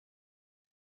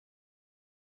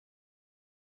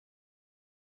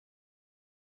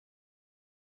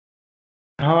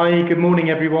Hi, good morning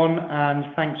everyone,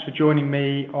 and thanks for joining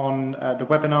me on the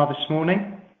webinar this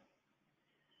morning.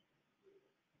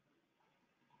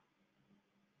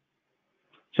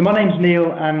 So my name's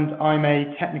Neil and I'm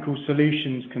a technical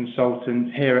solutions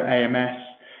consultant here at AMS,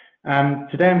 and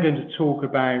today I'm going to talk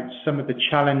about some of the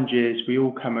challenges we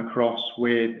all come across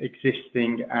with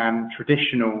existing and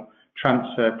traditional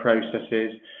transfer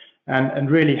processes and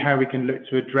really how we can look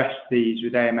to address these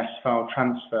with AMS File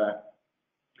Transfer.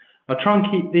 I'll try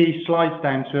and keep these slides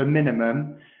down to a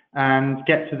minimum and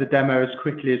get to the demo as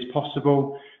quickly as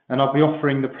possible, and I'll be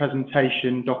offering the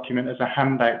presentation document as a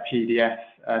handout PDF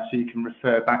so you can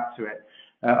refer back to it.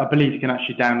 I believe you can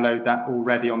actually download that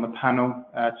already on the panel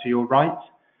to your right.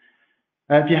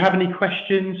 If you have any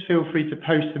questions, feel free to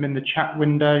post them in the chat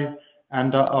window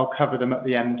and I'll cover them at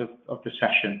the end of the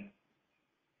session.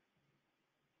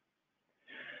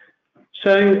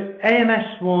 So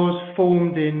AMS was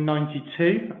formed in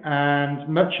 '92, and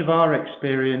much of our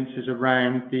experience is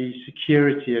around the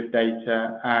security of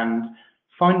data and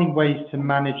finding ways to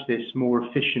manage this more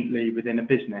efficiently within a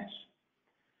business.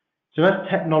 So as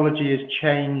technology has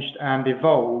changed and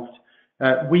evolved,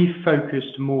 we've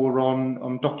focused more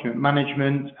on document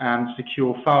management and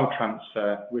secure file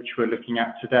transfer, which we're looking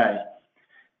at today.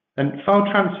 And file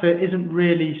transfer isn't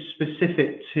really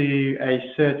specific to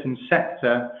a certain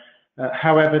sector.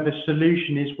 However, the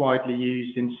solution is widely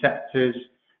used in sectors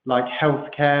like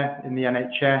healthcare, in the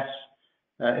NHS,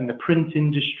 in the print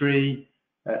industry,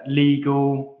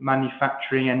 legal,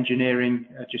 manufacturing, engineering,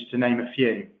 just to name a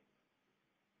few.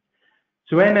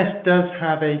 So AMS does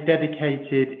have a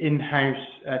dedicated in-house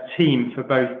team for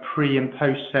both pre and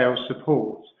post-sales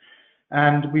support,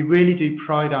 and we really do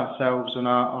pride ourselves on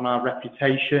our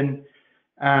reputation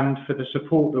and for the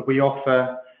support that we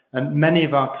offer. And many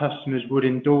of our customers would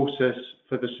endorse us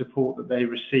for the support that they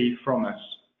receive from us.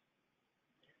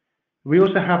 We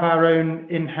also have our own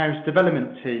in-house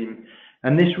development team,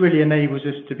 and this really enables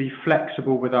us to be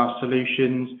flexible with our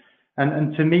solutions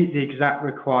and to meet the exact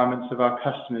requirements of our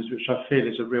customers, which I feel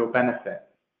is a real benefit.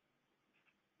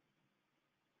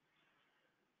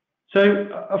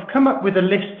 So I've come up with a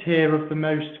list here of the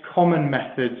most common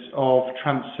methods of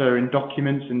transferring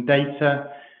documents and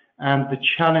data and the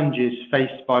challenges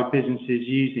faced by businesses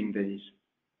using these.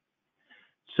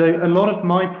 So a lot of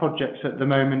my projects at the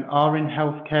moment are in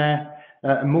healthcare,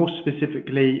 more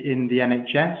specifically in the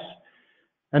NHS,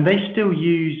 and they still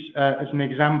use, as an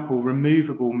example,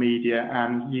 removable media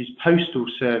and use postal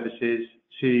services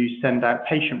to send out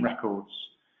patient records.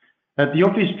 The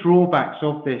obvious drawbacks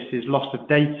of this is loss of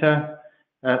data,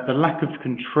 the lack of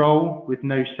control with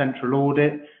no central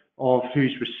audit of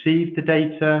who's received the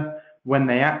data, when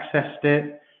they accessed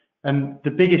it, and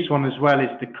the biggest one as well is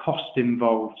the cost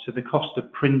involved, so the cost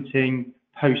of printing,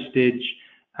 postage,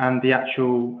 and the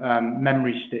actual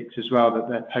memory sticks as well that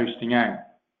they're posting out.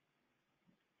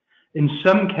 In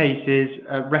some cases,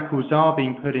 records are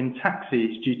being put in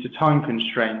taxis due to time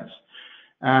constraints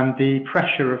and the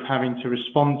pressure of having to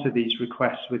respond to these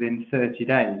requests within 30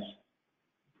 days.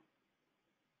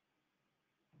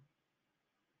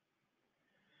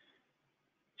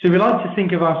 So we like to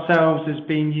think of ourselves as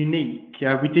being unique.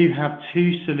 We do have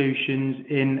two solutions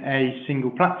in a single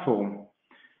platform.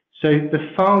 So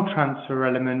the file transfer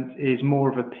element is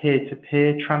more of a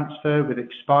peer-to-peer transfer with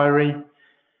expiry.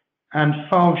 And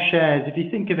file shares, if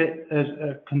you think of it as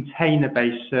a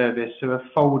container-based service, so a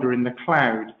folder in the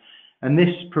cloud, and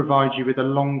this provides you with a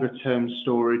longer-term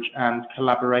storage and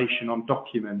collaboration on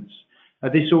documents.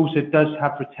 This also does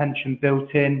have retention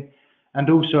built in and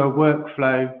also a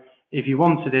workflow if you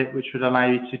wanted it, which would allow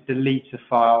you to delete a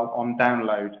file on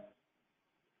download.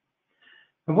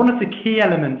 And one of the key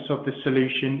elements of the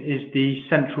solution is the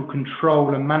central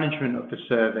control and management of the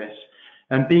service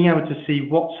and being able to see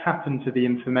what's happened to the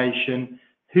information,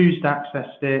 who's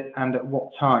accessed it and at what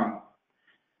time.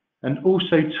 And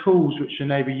also tools which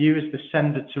enable you as the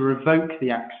sender to revoke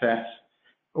the access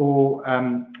or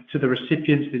to the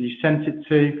recipients that you sent it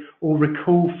to, or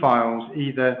recall files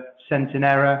either sent in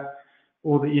error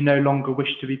or that you no longer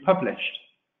wish to be published.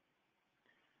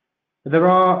 There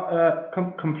are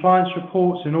compliance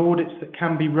reports and audits that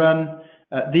can be run.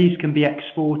 These can be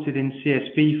exported in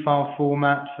CSV file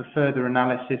format for further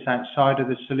analysis outside of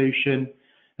the solution.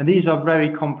 And these are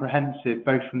very comprehensive,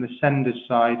 both from the sender's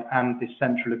side and the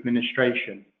central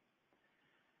administration.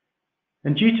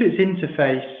 And due to its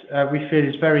interface, we feel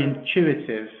it's very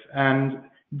intuitive, and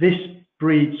this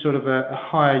breeds sort of a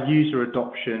higher user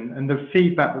adoption, and the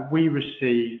feedback that we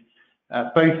receive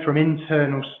both from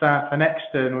internal staff and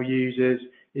external users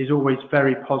is always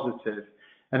very positive,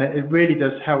 and it really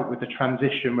does help with the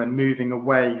transition when moving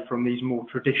away from these more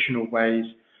traditional ways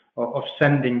of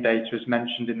sending data as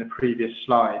mentioned in the previous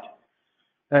slide.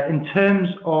 In terms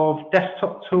of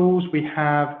desktop tools, we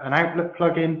have an Outlook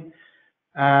plugin,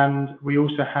 and we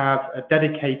also have a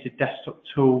dedicated desktop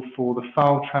tool for the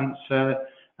file transfer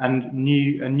and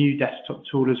a new desktop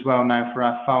tool as well now for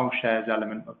our file shares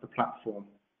element of the platform.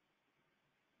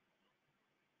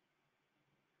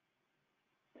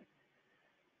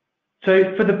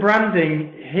 So for the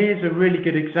branding, here's a really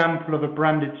good example of a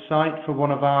branded site for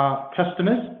one of our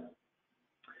customers.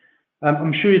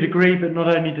 I'm sure you'd agree, but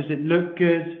not only does it look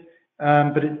good,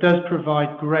 but it does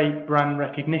provide great brand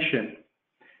recognition.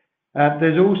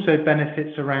 There's also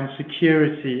benefits around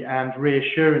security and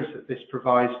reassurance that this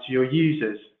provides to your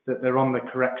users that they're on the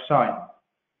correct site.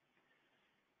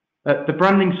 The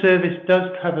branding service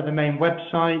does cover the main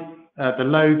website, the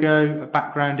logo, a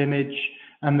background image,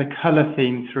 and the color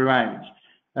theme throughout.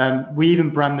 We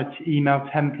even brand the email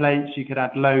templates. You could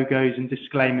add logos and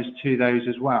disclaimers to those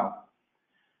as well.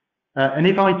 And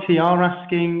if IT are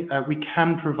asking, we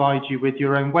can provide you with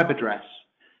your own web address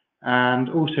and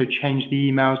also change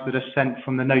the emails that are sent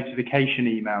from the notification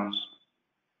emails.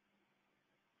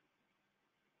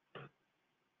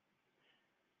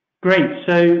 Great,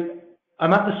 so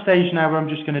I'm at the stage now where I'm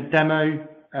just going to demo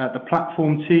the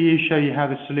platform to you, show you how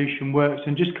the solution works,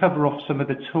 and just cover off some of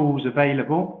the tools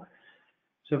available.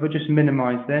 So if I just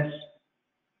minimize this.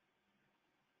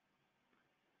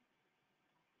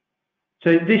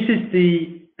 So this is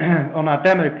the, on our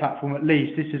demo platform at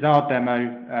least, this is our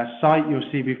demo site. You'll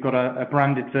see we've got a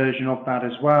branded version of that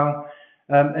as well.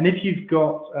 And if you've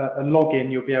got a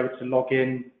login, you'll be able to log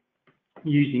in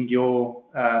using your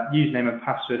username and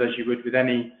password as you would with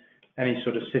any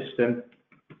sort of system.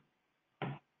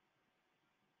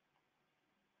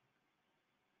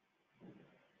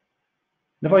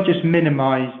 If I just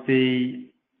minimize the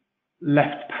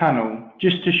left panel,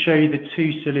 just to show you the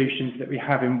two solutions that we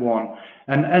have in one.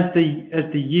 And as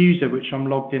the user, which I'm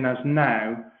logged in as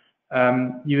now,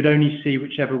 you would only see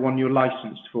whichever one you're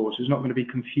licensed for, so it's not going to be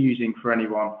confusing for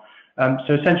anyone.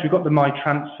 So essentially we've got the My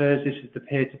Transfers. This is the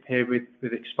peer-to-peer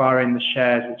with expiring the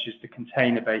shares, which is the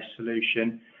container-based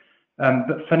solution.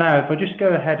 But for now, if I just go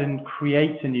ahead and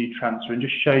create a new transfer and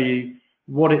just show you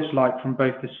what it's like from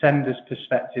both the sender's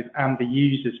perspective and the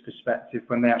user's perspective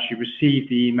when they actually receive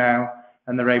the email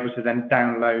and they're able to then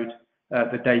download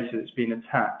the data that's been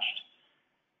attached.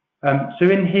 So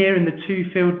in here in the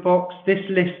to field box, this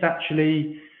list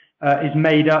actually is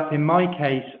made up in my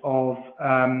case of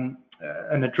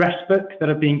an address book that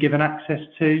I've been given access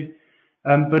to,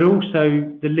 but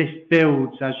also the list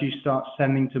builds as you start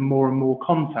sending to more and more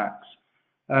contacts.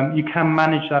 You can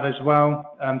manage that as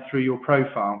well through your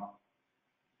profile.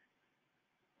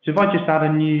 So if I just add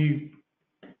a new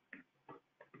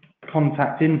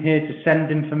contact in here to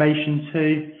send information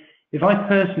to, if I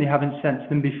personally haven't sent to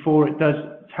them before, it does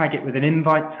tag it with an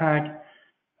invite tag,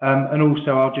 and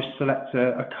also I'll just select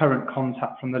a current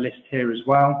contact from the list here as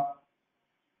well.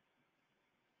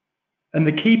 And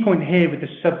the key point here with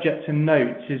the subject and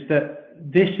notes is that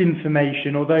this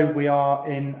information, although we are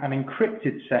in an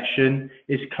encrypted session,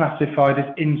 is classified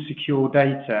as insecure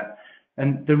data.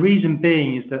 And the reason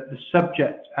being is that the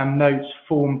subject and notes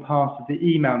form part of the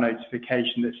email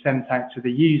notification that's sent out to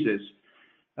the users.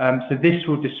 So this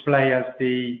will display as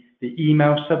the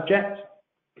email subject.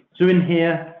 So in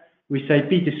here, we say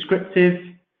be descriptive,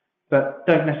 but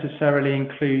don't necessarily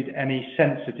include any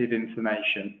sensitive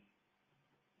information.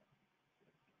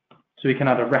 So we can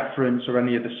add a reference or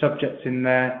any of the subjects in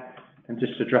there and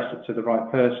just address it to the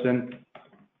right person.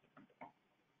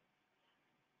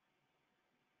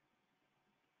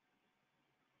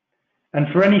 And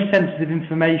for any sensitive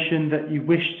information that you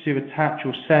wish to attach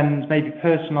or send, maybe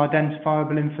personal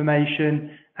identifiable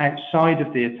information outside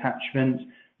of the attachment,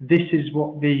 this is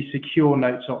what the secure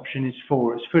notes option is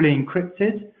for. It's fully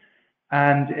encrypted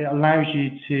and it allows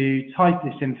you to type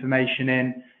this information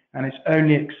in, and it's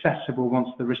only accessible once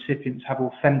the recipients have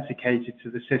authenticated to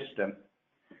the system.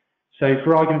 So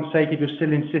for argument's sake, if you're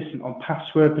still insistent on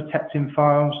password protecting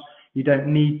files, you don't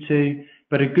need to,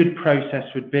 but a good process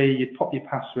would be you'd pop your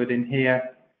password in here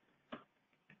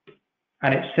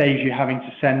and it saves you having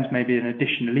to send maybe an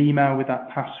additional email with that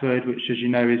password, which, as you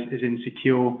know, is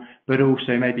insecure, but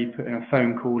also maybe putting a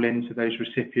phone call in to those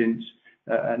recipients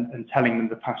and telling them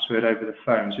the password over the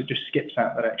phone. So it just skips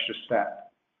out that extra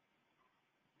step.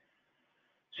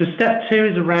 So step 2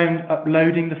 is around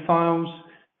uploading the files.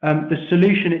 The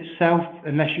solution itself,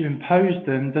 unless you impose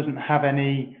them, doesn't have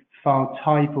any file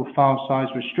type or file size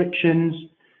restrictions.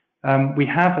 We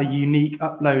have a unique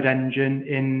upload engine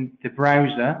in the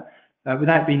browser,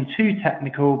 without being too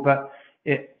technical, but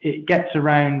it gets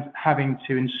around having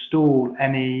to install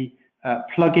any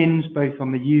plugins, both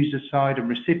on the user side and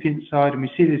recipient side, and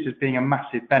we see this as being a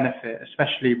massive benefit,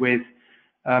 especially with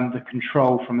the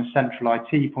control from a central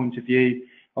IT point of view.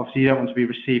 Obviously, you don't want to be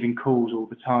receiving calls all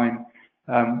the time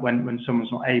when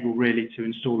someone's not able really to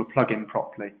install a plugin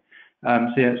properly.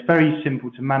 So yeah, it's very simple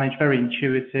to manage, very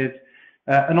intuitive.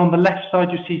 And on the left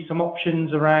side, you see some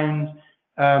options around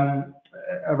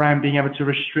being able to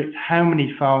restrict how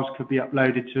many files could be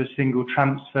uploaded to a single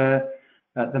transfer,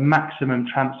 the maximum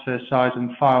transfer size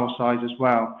and file size as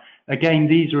well. Again,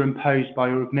 these are imposed by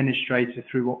your administrator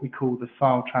through what we call the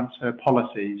file transfer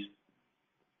policies.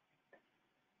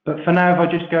 But for now, if I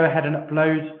just go ahead and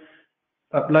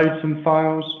upload some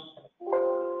files,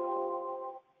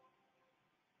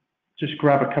 just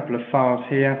grab a couple of files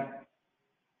here.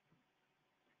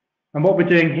 And what we're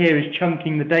doing here is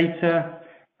chunking the data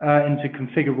into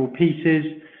configurable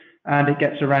pieces, and it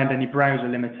gets around any browser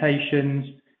limitations.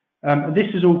 This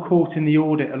is all caught in the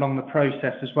audit along the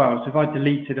process as well. So if I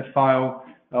deleted a file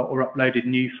or uploaded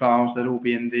new files, they'll all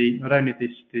be in the not only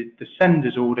the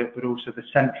sender's audit, but also the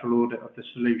central audit of the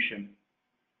solution.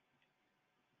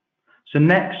 So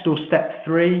next, or step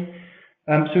 3,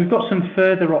 so we've got some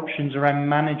further options around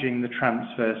managing the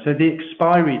transfer. So the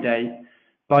expiry date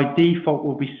by default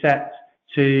will be set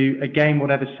to, again,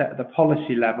 whatever's set at the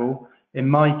policy level. In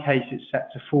my case, it's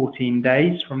set to 14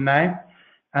 days from now.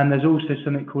 And there's also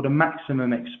something called a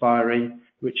maximum expiry,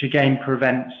 which again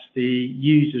prevents the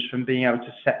users from being able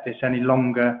to set this any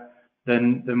longer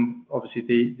than obviously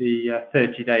the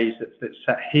 30 days that's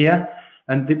set here.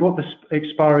 And what the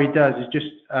expiry does is just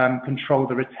control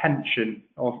the retention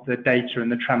of the data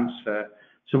and the transfer.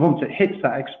 So once it hits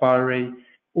that expiry,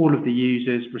 all of the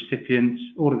users, recipients,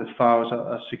 all of the files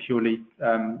are securely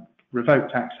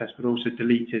revoked access, but also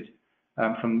deleted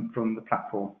from the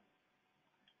platform.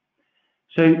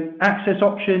 So access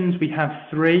options, we have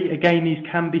 3. Again, these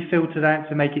can be filtered out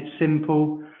to make it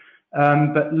simple,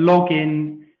 but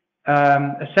login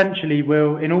essentially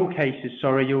will, in all cases,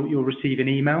 you'll receive an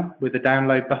email with a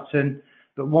download button,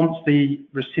 but once the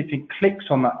recipient clicks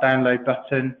on that download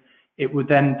button, it would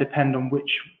then depend on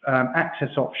which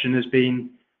access option has been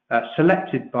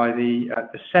selected by the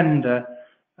sender.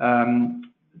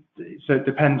 So it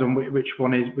depends on which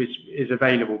one is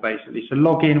available, basically. So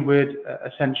login would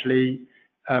essentially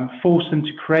force them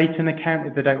to create an account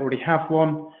if they don't already have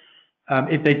one.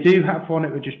 If they do have one,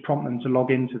 it would just prompt them to log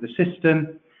into the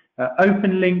system.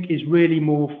 Open link is really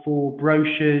more for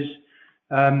brochures,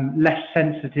 less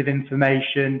sensitive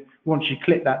information. Once you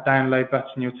click that download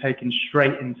button, you're taken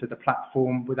straight into the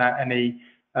platform without any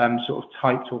sort of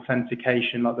typed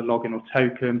authentication like the login or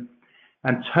token.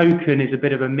 And token is a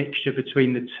bit of a mixture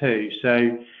between the two.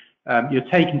 So you're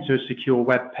taken to a secure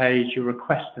web page, you're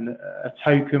requesting a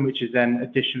token, which is then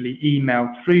additionally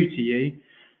emailed through to you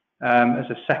as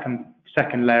a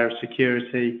second layer of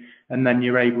security, and then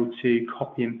you're able to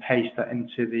copy and paste that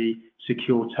into the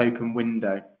secure token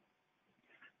window.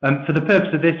 For the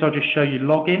purpose of this, I'll just show you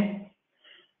login.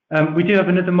 We do have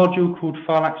another module called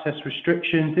File Access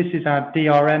Restrictions. This is our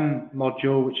DRM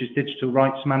module, which is Digital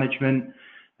Rights Management.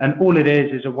 And all it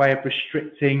is a way of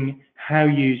restricting how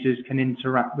users can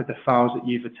interact with the files that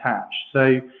you've attached.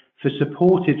 So for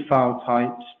supported file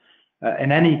types,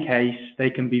 in any case, they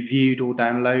can be viewed or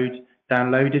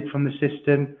downloaded from the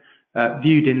system,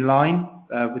 viewed inline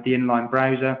with the inline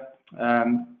browser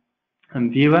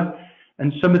and viewer.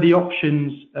 And some of the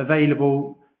options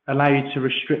available allow you to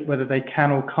restrict whether they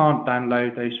can or can't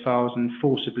download those files and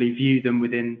forcibly view them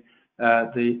within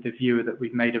the viewer that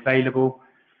we've made available.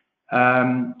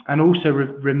 And also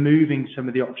removing some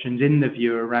of the options in the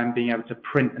viewer around being able to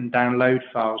print and download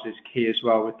files is key as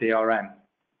well with DRM.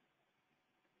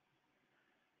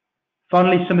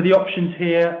 Finally, some of the options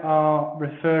here are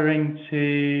referring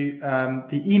to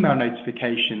the email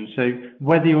notification. So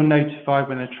whether you're notified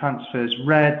when a transfer is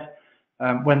read,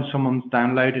 when someone's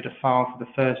downloaded a file for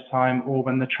the first time, or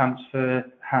when the transfer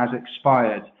has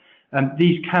expired.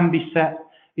 These can be set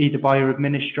either by your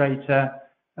administrator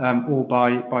or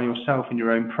by yourself in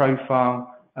your own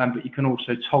profile, but you can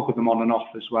also toggle them on and off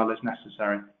as well as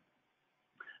necessary.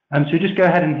 So just go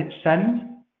ahead and hit send.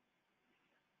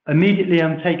 Immediately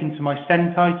I'm taken to my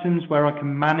sent items where I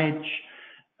can manage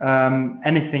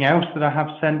anything else that I have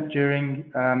sent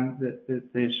during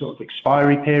the sort of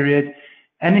expiry period.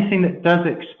 Anything that does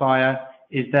expire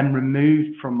is then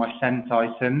removed from my sent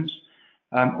items,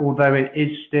 although it is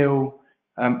still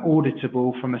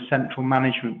auditable from a central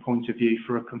management point of view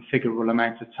for a configurable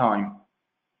amount of time.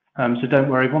 So don't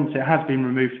worry, once it has been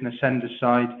removed from the sender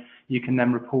side, you can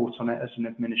then report on it as an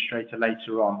administrator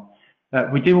later on.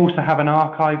 We do also have an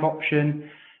archive option,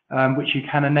 which you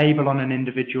can enable on an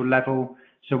individual level.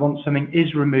 So once something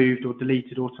is removed or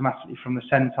deleted automatically from the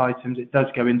sent items, it does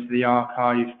go into the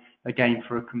archive again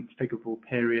for a configurable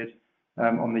period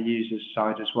on the user's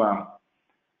side as well.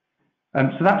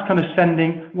 So that's kind of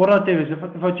sending. What I'll do is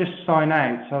if I just sign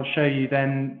out, I'll show you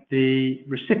then the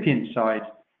recipient side.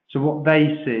 So what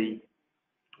they see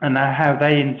and how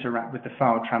they interact with the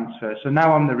file transfer. So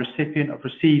now I'm the recipient, I've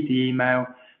received the email,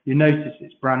 you notice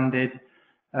it's branded,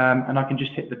 and I can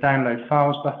just hit the download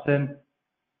files button.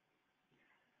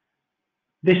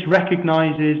 This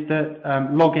recognises that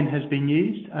login has been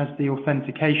used as the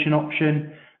authentication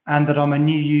option and that I'm a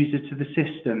new user to the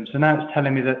system. So now it's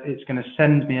telling me that it's going to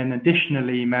send me an additional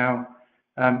email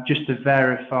just to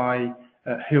verify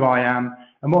who I am.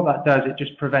 And what that does, it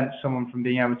just prevents someone from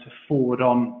being able to forward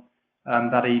on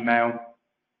that email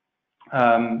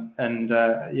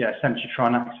yeah, essentially try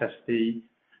and access the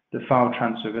file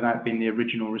transfer without being the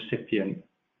original recipient.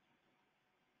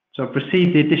 So I've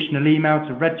received the additional email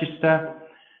to register,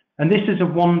 and this is a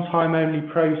one-time only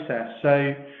process.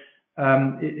 So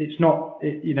it's not,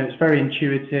 it's very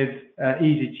intuitive,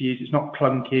 easy to use. It's not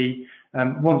clunky.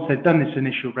 Once they've done this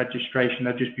initial registration,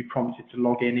 they'll just be prompted to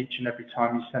log in each and every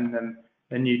time you send them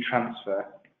a new transfer.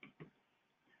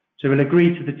 So we'll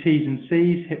agree to the T's and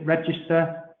C's, hit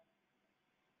register,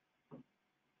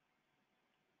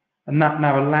 and that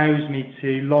now allows me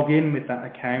to log in with that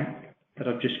account that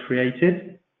I've just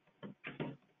created.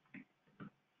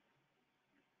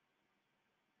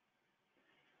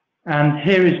 And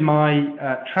here is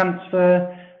my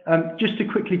transfer. Just to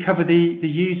quickly cover the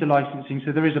user licensing,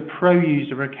 so there is a pro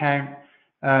user account,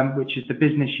 which is the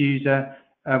business user.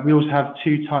 We also have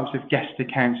two types of guest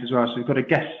accounts as well. So we've got a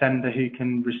guest sender who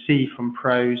can receive from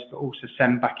pros, but also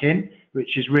send back in,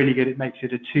 which is really good. It makes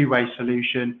it a two-way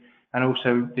solution, and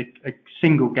also a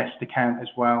single guest account as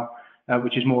well,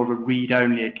 which is more of a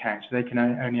read-only account. So they can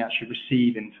only actually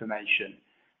receive information.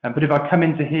 But if I come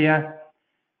into here,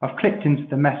 I've clicked into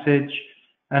the message,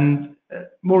 and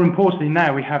more importantly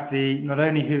now we have not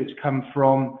only who it's come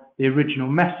from, the original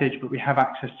message, but we have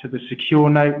access to the secure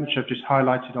note, which I've just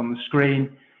highlighted on the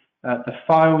screen, the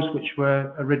files which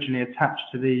were originally attached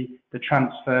to the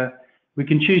transfer. We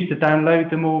can choose to download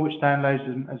them all, which downloads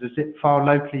them as a zip file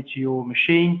locally to your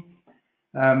machine.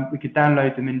 We could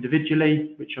download them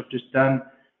individually, which I've just done,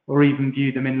 or even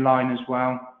view them inline as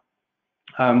well,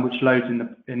 which loads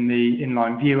in the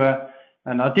inline viewer.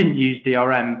 And I didn't use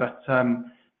DRM, but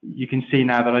you can see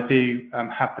now that I do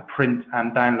have the print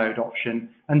and download option,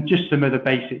 and just some other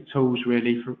basic tools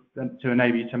really to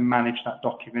enable you to manage that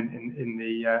document in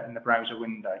the browser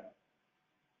window.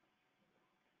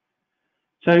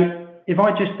 So if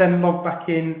I just then log back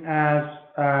in as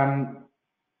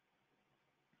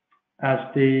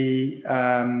the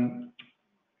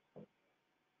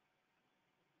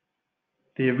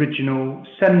original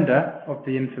sender of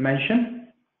the information.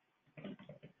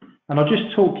 And I'll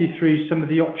just talk you through some of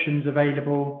the options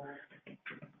available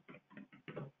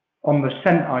on the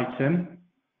sent item.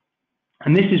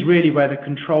 And this is really where the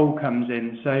control comes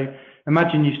in. So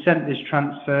imagine you sent this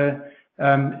transfer.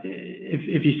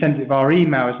 If you sent it via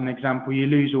email, as an example, you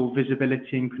lose all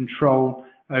visibility and control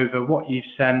over what you've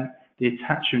sent, the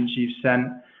attachments you've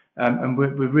sent. And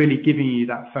we're really giving you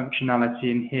that functionality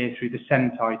in here through the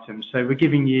sent item. So we're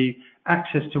giving you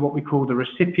access to what we call the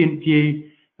recipient view,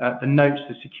 the notes,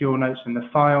 the secure notes, and the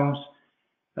files.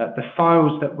 The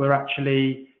files that were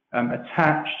actually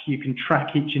attached, you can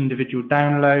track each individual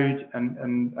download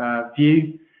and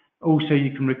view. Also,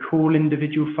 you can recall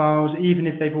individual files, even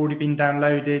if they've already been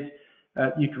downloaded.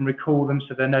 You can recall them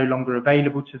so they're no longer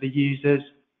available to the users.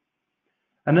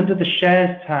 And under the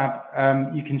Shares tab,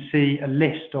 you can see a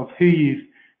list of who you've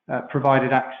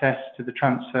provided access to the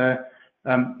transfer.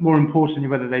 More importantly,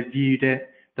 whether they viewed it,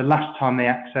 the last time they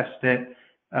accessed it.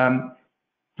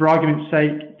 For argument's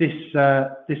sake, this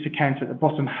account at the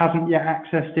bottom hasn't yet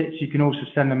accessed it, so you can also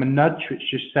send them a nudge, which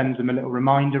just sends them a little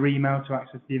reminder email to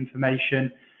access the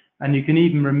information. And you can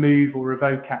even remove or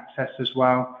revoke access as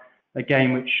well,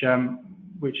 again,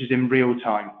 which is in real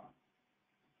time.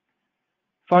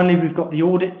 Finally, we've got the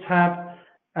Audit tab.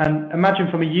 And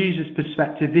imagine from a user's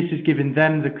perspective, this has given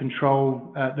them the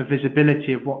control, the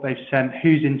visibility of what they've sent,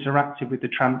 who's interacted with the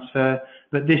transfer,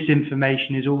 but this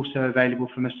information is also available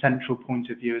from a central point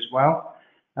of view as well.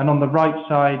 And on the right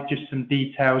side, just some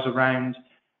details around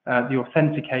the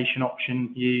authentication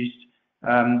option used,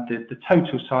 the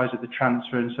total size of the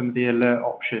transfer, and some of the alert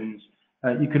options.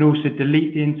 You can also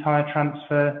delete the entire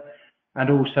transfer and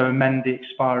also amend the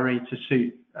expiry to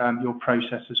suit your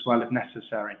process as well if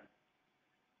necessary.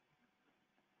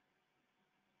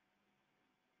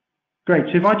 Great,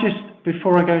 so if I just,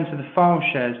 before I go into the file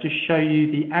shares, just show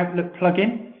you the Outlook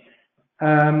plugin.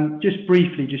 just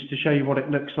briefly, just to show you what it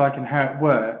looks like and how it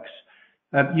works,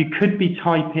 you could be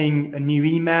typing a new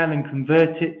email and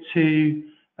convert it to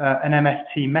an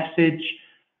MFT message.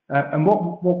 And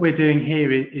what we're doing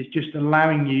here is just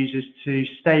allowing users to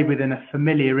stay within a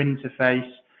familiar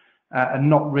interface and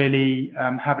not really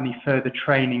have any further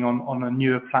training on a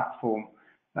newer platform,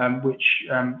 which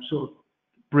sort of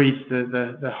breeds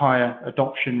the higher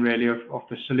adoption really of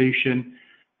the solution.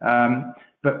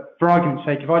 But for argument's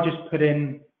sake, if I just put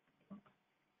in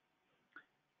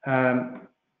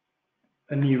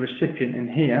a new recipient in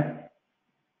here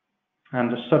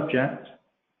and a subject,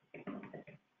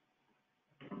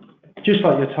 just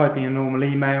like you're typing a normal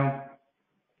email,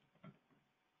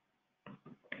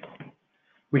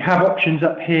 we have options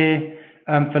up here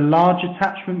for large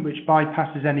attachment, which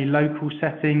bypasses any local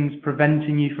settings,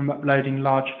 preventing you from uploading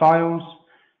large files.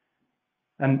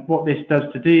 And what this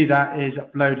does to do that is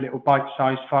upload little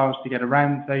bite-sized files to get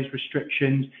around those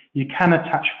restrictions. You can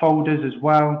attach folders as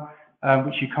well,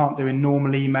 which you can't do in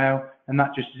normal email, and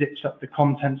that just zips up the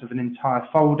contents of an entire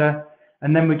folder.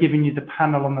 And then we're giving you the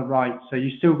panel on the right, so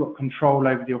you've still got control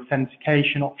over the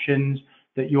authentication options,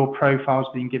 that your profile's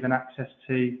been given access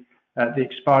to, the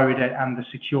expiry date and the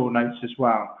secure notes as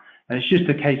well. And it's just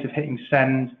a case of hitting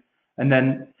send, and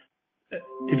then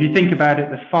if you think about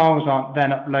it, the files aren't then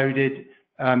uploaded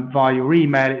via your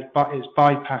email, it's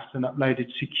bypassed and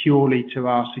uploaded securely to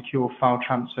our secure file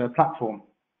transfer platform.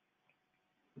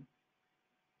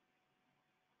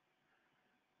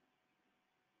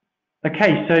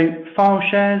 Okay, so file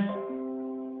shares.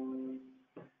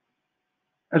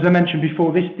 As I mentioned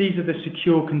before, these are the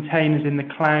secure containers in the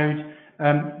cloud,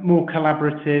 more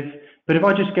collaborative. But if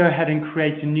I just go ahead and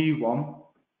create a new one,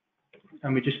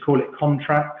 and we just call it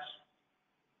contracts,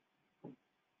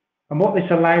 and what this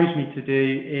allows me to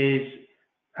do is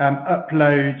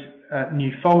upload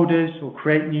new folders or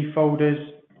create new folders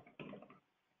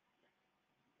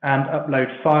and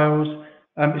upload files.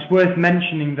 It's worth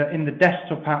mentioning that in the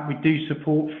desktop app, we do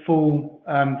support full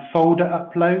folder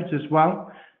uploads as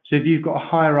well. So if you've got a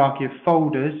hierarchy of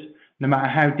folders, no matter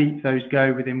how deep those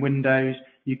go within Windows,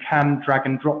 you can drag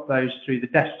and drop those through the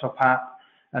desktop app,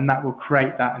 and that will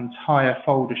create that entire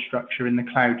folder structure in the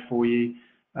cloud for you.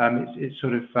 It's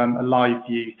sort of a live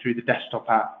view through the desktop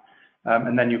app,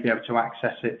 and then you'll be able to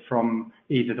access it from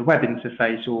either the web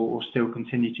interface or still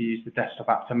continue to use the desktop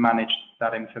app to manage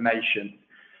that information.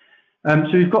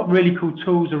 So we've got really cool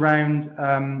tools around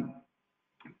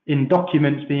in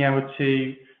documents, being able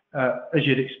to, as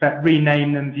you'd expect,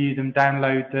 rename them, view them,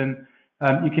 download them.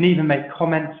 You can even make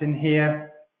comments in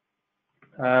here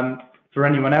for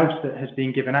anyone else that has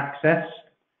been given access.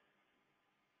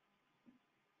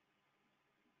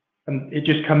 And it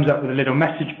just comes up with a little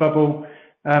message bubble.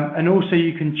 And also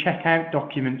you can check out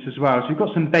documents as well. So we've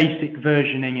got some basic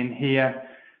versioning in here.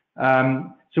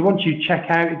 So once you check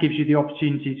out, it gives you the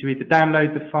opportunity to either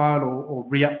download the file or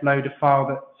re-upload a file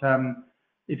that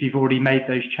if you've already made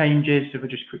those changes. So we'll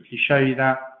just quickly show you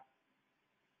that.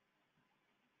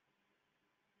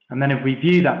 And then if we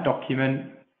view that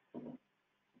document,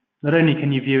 not only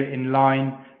can you view it in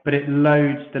line, but it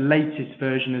loads the latest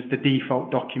version as the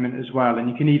default document as well. And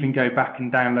you can even go back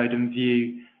and download and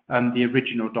view the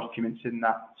original documents in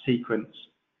that sequence.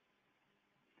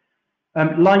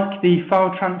 Like the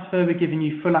file transfer, we're giving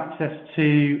you full access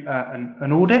to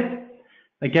an audit,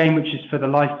 again, which is for the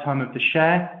lifetime of the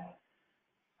share.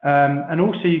 And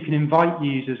also you can invite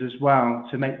users as well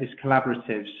to make this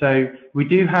collaborative. So we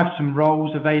do have some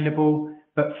roles available,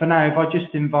 but for now, if I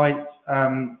just invite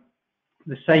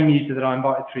the same user that I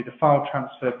invited through the file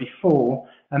transfer before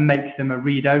and make them a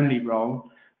read-only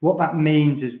role, what that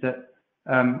means is that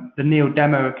the Neil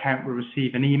demo account will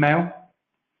receive an email,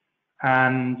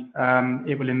 and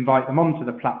it will invite them onto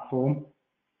the platform.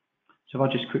 So if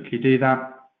I just quickly do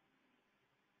that.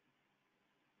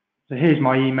 So here's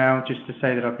my email just to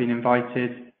say that I've been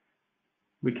invited.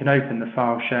 We can open the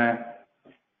file share.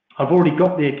 I've already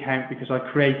got the account because I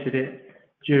created it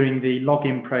during the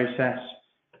login process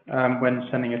when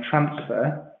sending a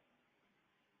transfer.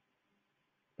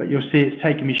 But you'll see it's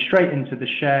taken me straight into the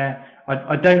share.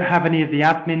 I don't have any of the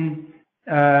admin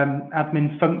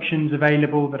functions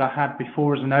available that I had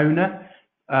before as an owner.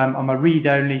 I'm a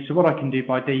read-only, so what I can do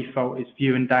by default is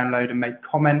view and download and make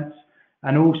comments.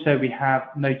 And also we have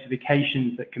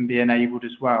notifications that can be enabled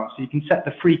as well. So you can set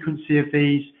the frequency of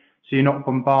these so you're not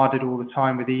bombarded all the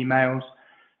time with emails,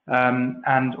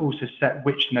 and also set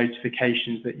which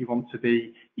notifications that you want to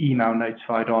be email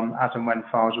notified on as and when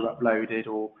files are uploaded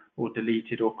or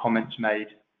deleted or comments made.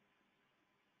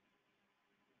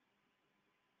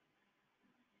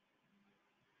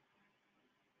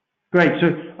 Great.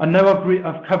 So I know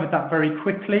I've covered that very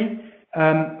quickly.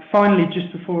 Finally,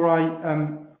 just before I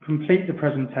complete the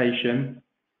presentation,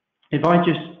 if I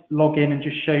just log in and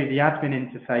just show you the admin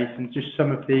interface and just some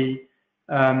of the,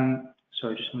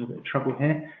 sorry, just a little bit of trouble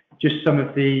here, just some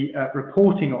of the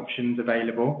reporting options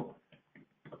available.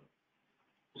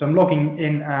 So I'm logging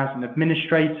in as an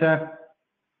administrator.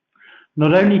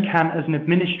 Not only as an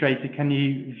administrator, can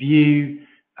you view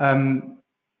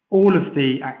all of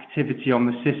the activity on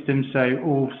the system, so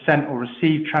all sent or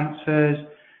received transfers.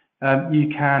 You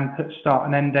can put start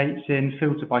and end dates in,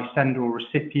 filter by sender or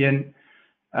recipient,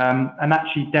 and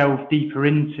actually delve deeper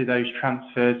into those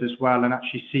transfers as well and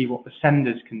actually see what the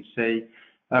senders can see.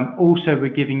 Also, we're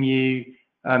giving you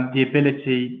the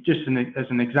ability, just as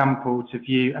an example, to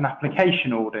view an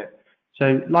application audit.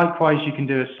 So likewise, you can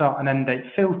do a start and end date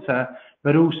filter,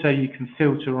 but also you can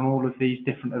filter on all of these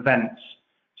different events.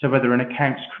 So whether an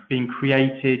account's been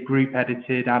created, group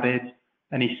edited, added,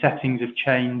 any settings have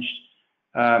changed,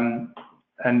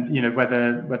 and you know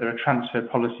whether a transfer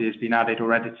policy has been added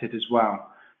or edited as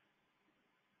well.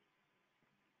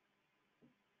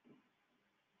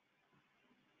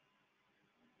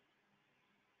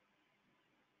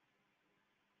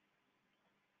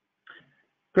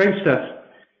 Great stuff.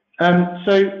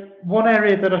 So one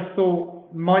area that I thought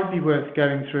might be worth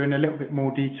going through in a little bit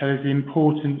more detail is the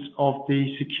importance of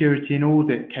the security and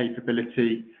audit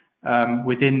capability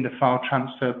within the file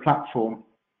transfer platform.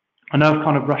 I know I've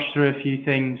kind of rushed through a few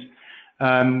things,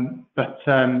 but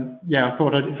yeah, I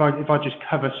thought if I just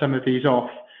cover some of these off.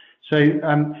 So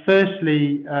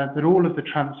firstly, that all of the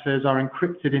transfers are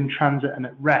encrypted in transit and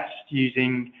at rest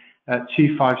using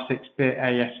 256-bit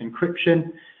AES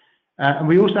encryption. And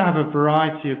we also have a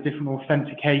variety of different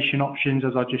authentication options,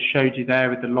 as I just showed you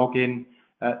there with the login,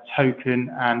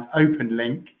 token and open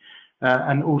link,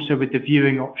 and also with the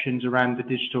viewing options around the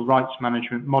digital rights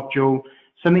management module.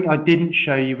 Something I didn't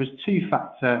show you was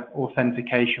two-factor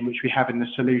authentication, which we have in the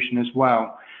solution as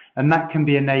well. And that can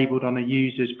be enabled on a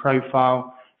user's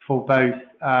profile for both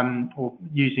or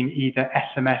using either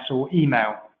SMS or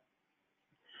email.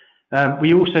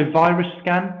 We also virus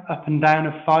scan up and down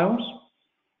of files,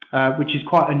 which is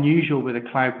quite unusual with a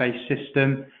cloud-based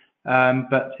system,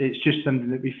 but it's just something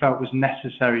that we felt was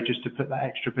necessary just to put that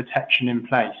extra protection in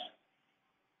place.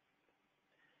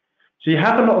 So you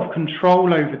have a lot of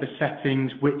control over the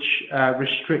settings which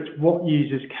restrict what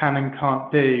users can and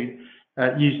can't do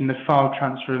using the file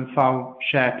transfer and file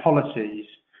share policies.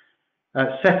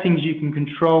 Settings you can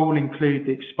control include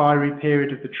the expiry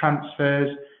period of the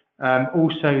transfers,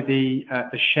 also the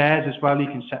shares as well. You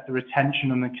can set the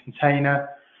retention on the container,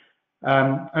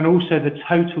 and also the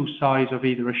total size of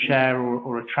either a share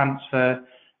or a transfer,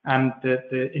 and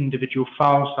the individual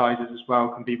file sizes as well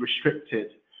can be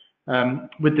restricted.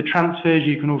 With the transfers,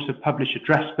 you can also publish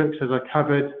address books, as I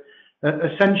covered.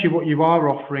 Essentially, what you are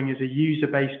offering is a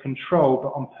user-based control, but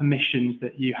on permissions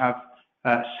that you have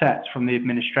set from the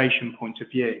administration point of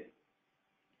view.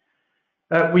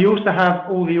 We also have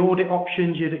all the audit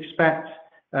options you'd expect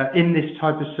in this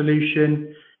type of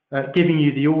solution, giving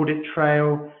you the audit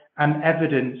trail and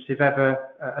evidence if ever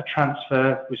a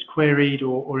transfer was queried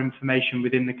or information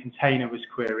within the container was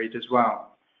queried as well.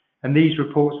 And these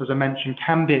reports, as I mentioned,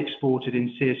 can be exported in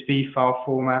CSV file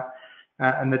format,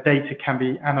 and the data can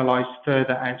be analysed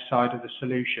further outside of the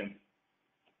solution.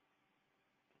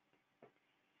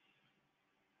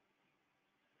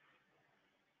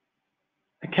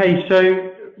 Okay,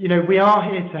 so we are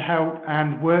here to help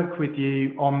and work with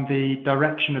you on the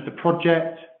direction of the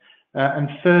project, and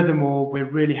furthermore, we're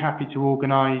really happy to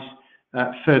organise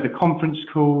further conference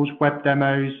calls, web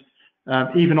demos,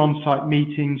 even on-site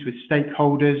meetings with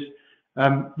stakeholders.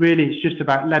 Really, it's just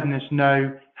about letting us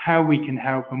know how we can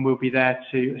help, and we'll be there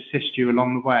to assist you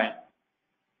along the way.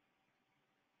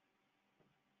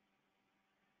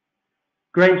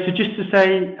 Great. So just to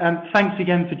say thanks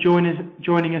again for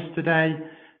joining us today.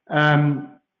 And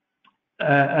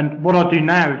what I'll do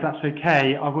now, if that's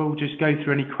okay, I will just go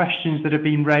through any questions that have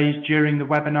been raised during the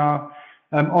webinar.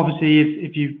 Obviously,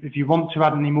 if you want to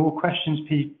add any more questions,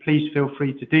 please feel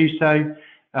free to do so.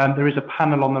 There is a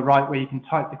panel on the right where you can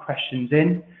type the questions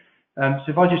in. So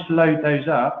if I just load those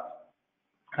up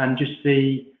and just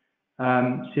see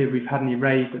if we've had any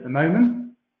raised at the moment.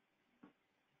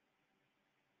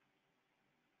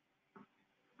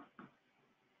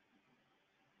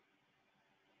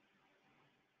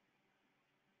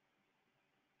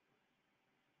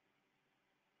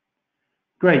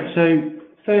 Great. So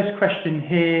first question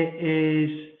here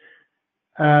is,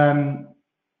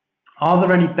 are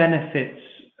there any benefits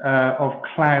of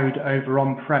cloud over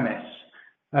on-premise?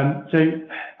 So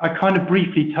I kind of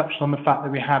briefly touched on the fact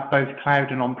that we have both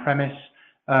cloud and on-premise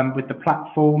with the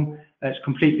platform. It's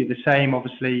completely the same.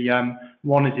 Obviously,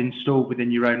 one is installed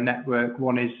within your own network,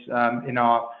 one is in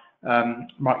our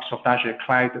Microsoft Azure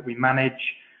cloud that we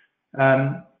manage.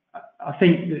 I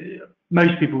think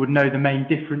most people would know the main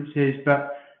differences,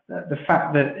 but the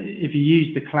fact that if you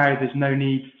use the cloud, there's no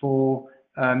need for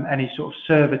any sort of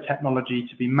server technology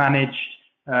to be managed,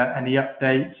 any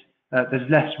updates. There's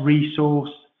less resource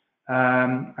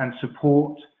and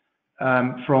support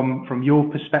from your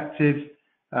perspective,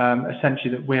 essentially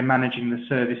that we're managing the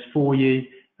service for you,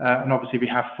 and obviously we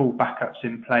have full backups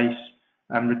in place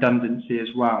and redundancy as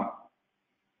well.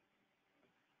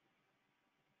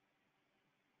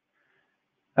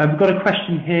 We've got a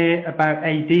question here about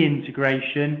AD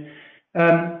integration.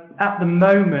 At the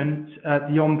moment,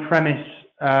 the on-premise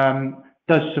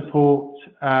does support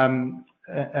an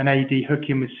AD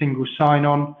hooking with single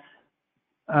sign-on.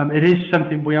 It is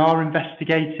something we are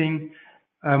investigating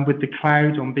with the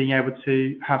cloud on being able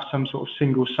to have some sort of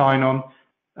single sign-on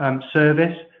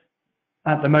service.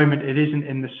 At the moment, it isn't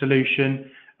in the solution,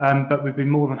 but we'd be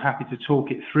more than happy to talk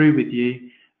it through with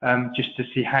you just to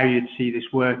see how you'd see this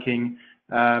working,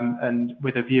 and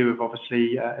with a view of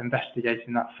obviously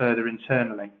investigating that further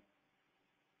internally.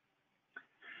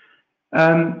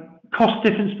 Cost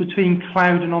difference between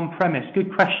cloud and on-premise.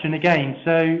 Good question again.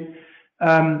 So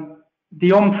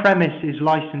the on-premise is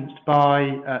licensed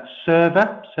by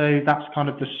server, so that's kind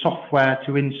of the software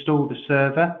to install the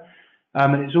server,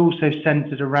 and it's also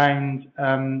centered around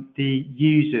the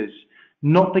users,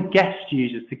 not the guest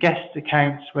users. The guest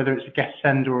accounts, whether it's a guest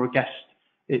sender or a guest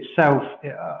itself,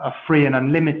 are free and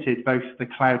unlimited, both the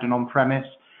cloud and on-premise.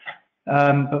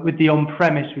 But with the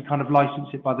on-premise, we kind of license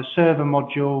it by the server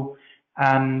module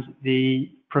and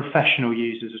the professional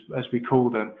users, as we call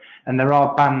them. And there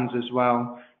are bands as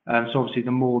well. So obviously,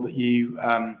 the more that you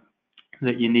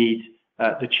need,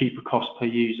 the cheaper cost per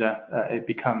user it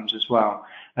becomes as well.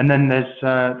 And then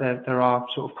there are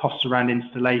sort of costs around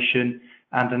installation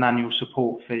and an annual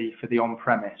support fee for the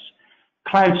on-premise.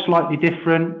 Cloud's slightly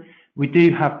different. We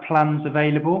do have plans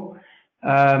available,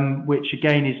 which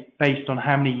again is based on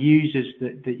how many users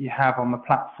that you have on the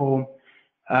platform,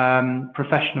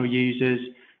 professional users,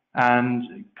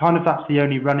 and kind of that's the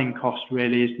only running cost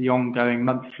really, is the ongoing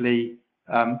monthly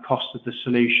cost of the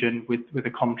solution with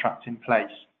a contract in place.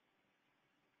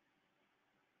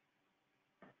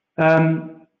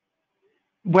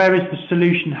 Where is the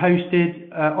solution hosted?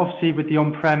 Obviously with the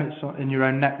on-prem, it's in your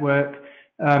own network.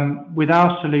 With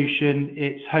our solution,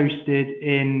 it's hosted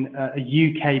in a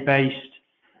UK-based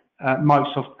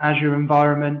Microsoft Azure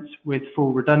environment with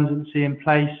full redundancy in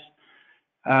place.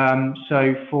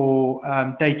 So for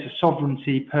data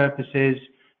sovereignty purposes,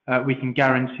 we can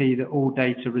guarantee that all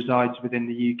data resides within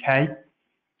the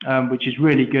UK, which is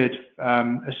really good,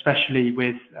 especially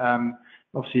with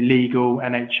obviously legal,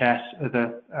 NHS,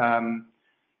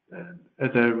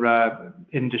 other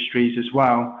industries as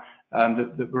well.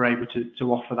 That we're able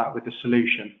to offer that with the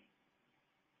solution.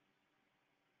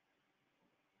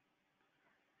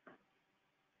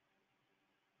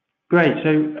 Great,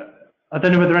 so I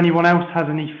don't know whether anyone else has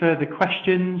any further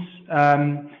questions.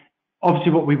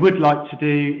 Obviously what we would like to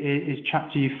do is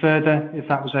chat to you further, if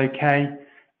that was okay.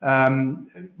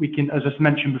 We can, as I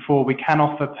mentioned before, we can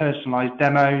offer personalised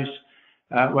demos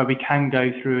where we can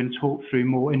go through and talk through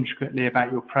more intricately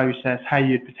about your process, how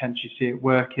you'd potentially see it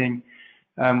working.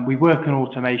 We work on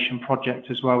automation projects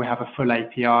as well. We have a full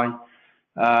API,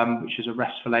 which is a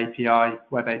RESTful API,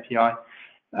 web API.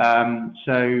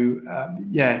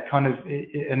 Yeah, kind of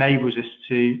it enables us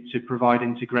to provide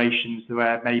integrations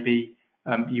where maybe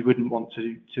you wouldn't want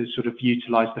to sort of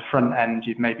utilize the front end.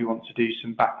 You'd maybe want to do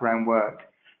some background work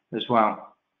as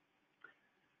well.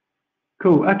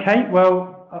 Cool. Okay.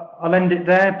 Well, I'll end it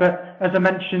there. But as I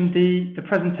mentioned, the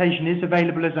presentation is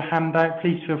available as a handout.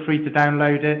 Please feel free to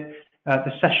download it.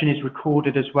 The session is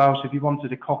recorded as well, so if you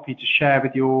wanted a copy to share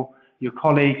with your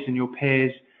colleagues and your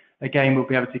peers, again, we'll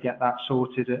be able to get that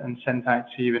sorted and sent out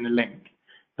to you in a link.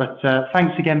 But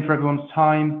thanks again for everyone's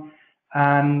time,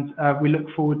 and we look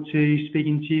forward to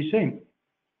speaking to you soon.